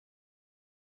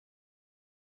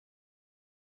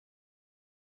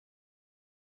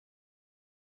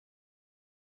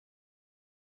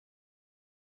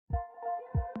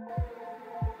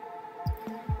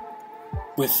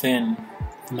Within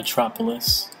the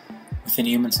Metropolis, within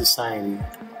human society,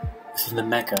 within the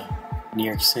Mecca, New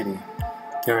York City,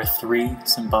 there are three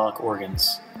symbolic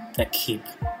organs that keep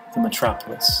the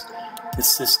Metropolis, the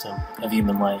system of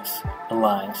human life,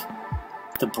 alive.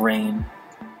 The brain,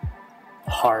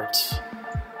 the heart,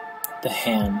 the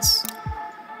hands.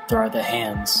 There are the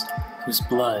hands whose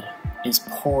blood is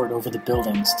poured over the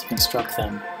buildings to construct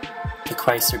them. The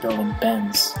Chrysler Building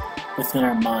bends. Within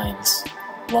our minds,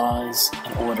 laws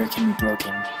and order can be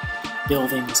broken.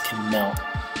 Buildings can melt.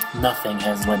 Nothing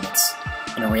has limits,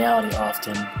 and reality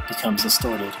often becomes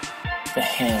distorted. The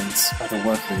hands are the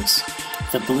workers,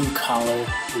 the blue-collar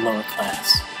lower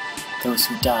class, those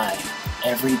who die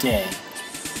every day,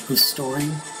 whose story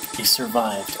is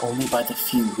survived only by the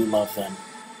few who love them.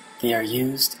 They are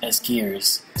used as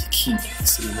gears to keep the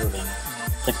city moving.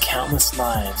 The countless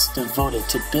lives devoted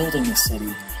to building the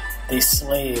city, they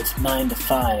slave 9 to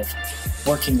 5,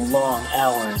 working long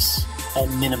hours at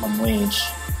minimum wage.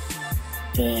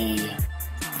 They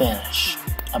vanish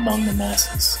among the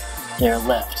masses. They are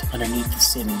left underneath the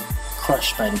city,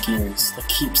 crushed by the gears that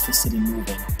keeps the city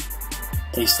moving.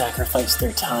 They sacrifice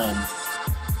their time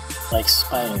like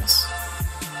spiders.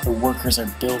 The workers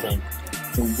are building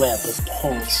the web that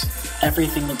pulls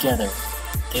everything together.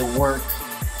 They work,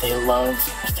 they love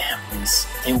their families.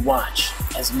 They watch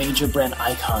as major brand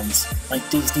icons like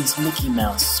Disney's Mickey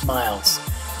Mouse smiles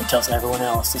and tells everyone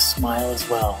else to smile as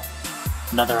well.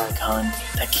 Another icon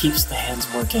that keeps the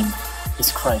hands working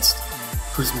is Christ,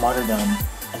 whose martyrdom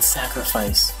and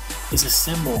sacrifice is a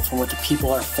symbol for what the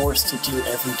people are forced to do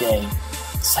every day,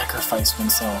 sacrifice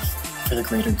oneself for the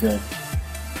greater good.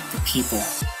 The people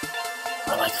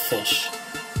are like fish.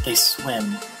 They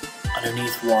swim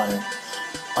underneath water.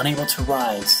 Unable to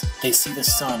rise, they see the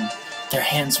sun. Their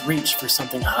hands reach for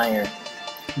something higher.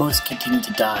 Most continue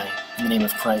to die in the name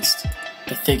of Christ.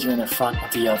 The figure in the front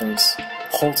of the others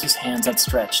holds his hands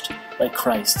outstretched like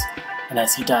Christ, and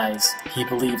as he dies, he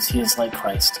believes he is like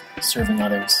Christ, serving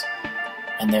others.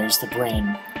 And there's the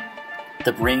brain.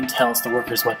 The brain tells the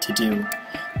workers what to do.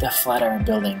 The Flatiron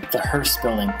Building, the Hearst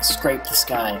Building, scrape the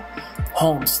sky.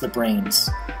 Homes to the brains.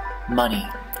 Money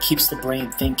keeps the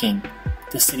brain thinking.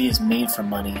 The city is made from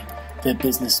money. The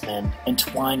businessmen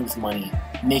entwine with money,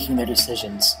 making their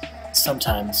decisions,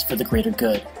 sometimes for the greater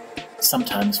good,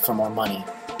 sometimes for more money,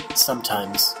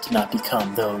 sometimes to not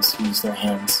become those who use their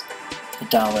hands. The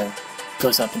dollar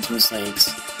goes up into his legs.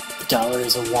 The dollar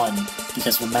is a one,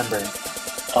 because remember,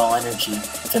 all energy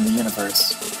within the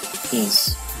universe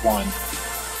is one.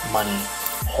 Money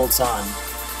holds on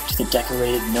to the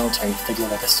decorated military figure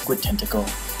like a squid tentacle,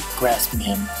 grasping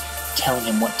him, telling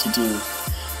him what to do.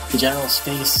 The general's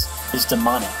face is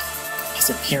demonic. His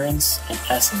appearance and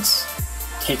essence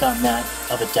take on that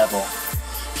of a devil.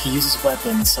 He uses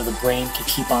weapons so the brain can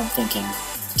keep on thinking,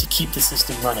 to keep the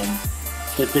system running.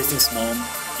 The businessman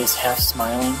is half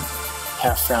smiling,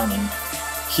 half frowning.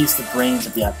 He's the brains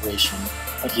of the operation,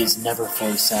 but he is never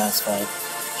fully satisfied.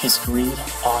 His greed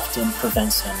often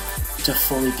prevents him to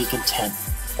fully be content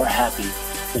or happy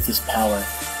with his power.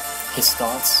 His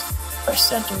thoughts are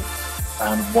centered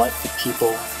around what the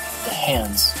people, the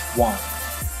hands, want.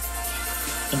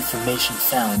 Information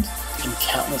found in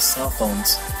countless cell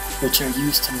phones, which are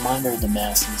used to monitor the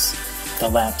masses. The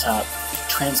laptop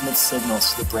transmits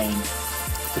signals to the brain,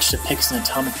 which depicts an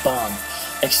atomic bomb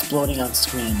exploding on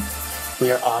screen.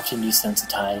 We are often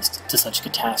desensitized to such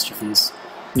catastrophes.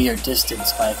 We are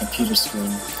distanced by a computer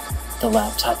screen. The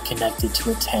laptop connected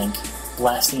to a tank,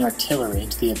 blasting artillery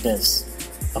into the abyss.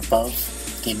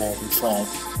 Above, the American flag,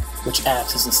 which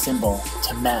acts as a symbol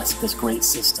to mask this great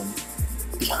system.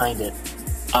 Behind it,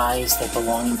 eyes that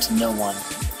belonging to no one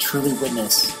truly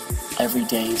witness every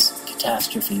day's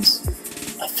catastrophes.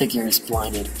 A figure is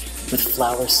blinded, with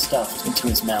flowers stuffed into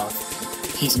his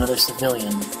mouth. He's another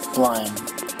civilian, blind,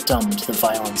 dumb to the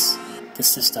violence. The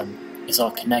system is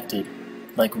all connected,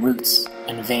 like roots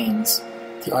and veins.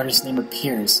 The artist's name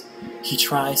appears. He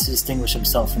tries to distinguish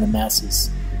himself from the masses.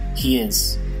 He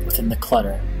is within the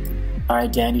clutter. Our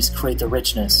identities create the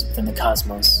richness within the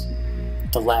cosmos.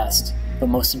 The last, but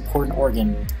most important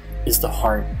organ is the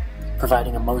heart,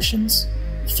 providing emotions,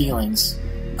 feelings,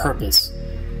 purpose,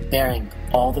 bearing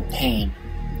all the pain.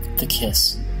 The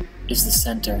kiss is the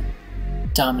center,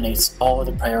 dominates all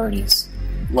other priorities.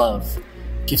 Love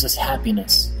gives us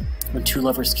happiness. When two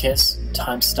lovers kiss,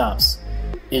 time stops.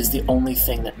 It is the only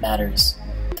thing that matters.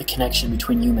 The connection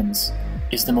between humans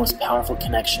is the most powerful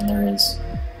connection there is.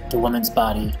 The woman's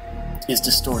body is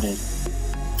distorted.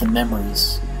 The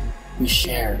memories we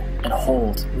share and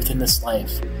hold within this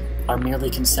life are merely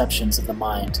conceptions of the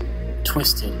mind,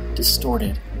 twisted,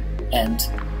 distorted, and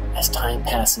As time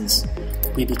passes,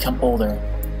 we become older.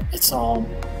 It's all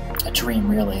a dream,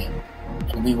 really.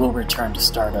 And we will return to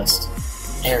Stardust.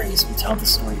 Aries will tell the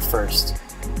story first.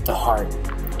 The heart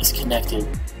is connected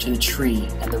to the tree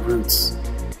and the roots.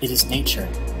 It is nature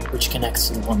which connects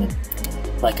to the woman.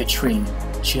 Like a tree,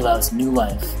 she allows new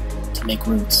life to make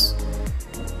roots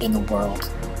in the world.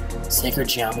 Sacred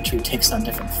geometry takes on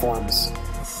different forms.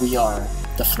 We are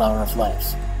the flower of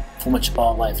life, from which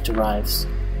all life derives.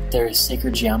 There is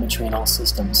sacred geometry in all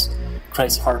systems.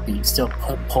 Christ's heartbeat still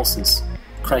pulses.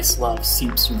 Christ's love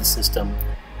seeps through the system.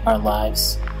 Our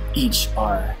lives, each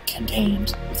are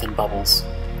contained within bubbles,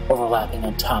 overlapping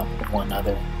on top of one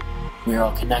another. We are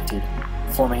all connected,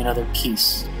 forming another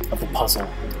piece of the puzzle.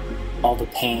 All the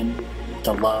pain,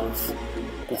 the love,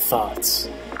 the thoughts,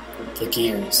 the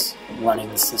gears running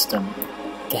the system,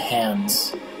 the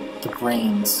hands, the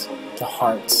brains, the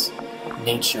hearts,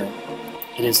 nature.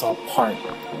 It is all part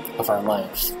of our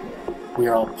lives. We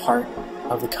are all part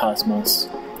of the cosmos.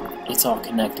 It's all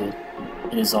connected.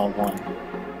 It is all one.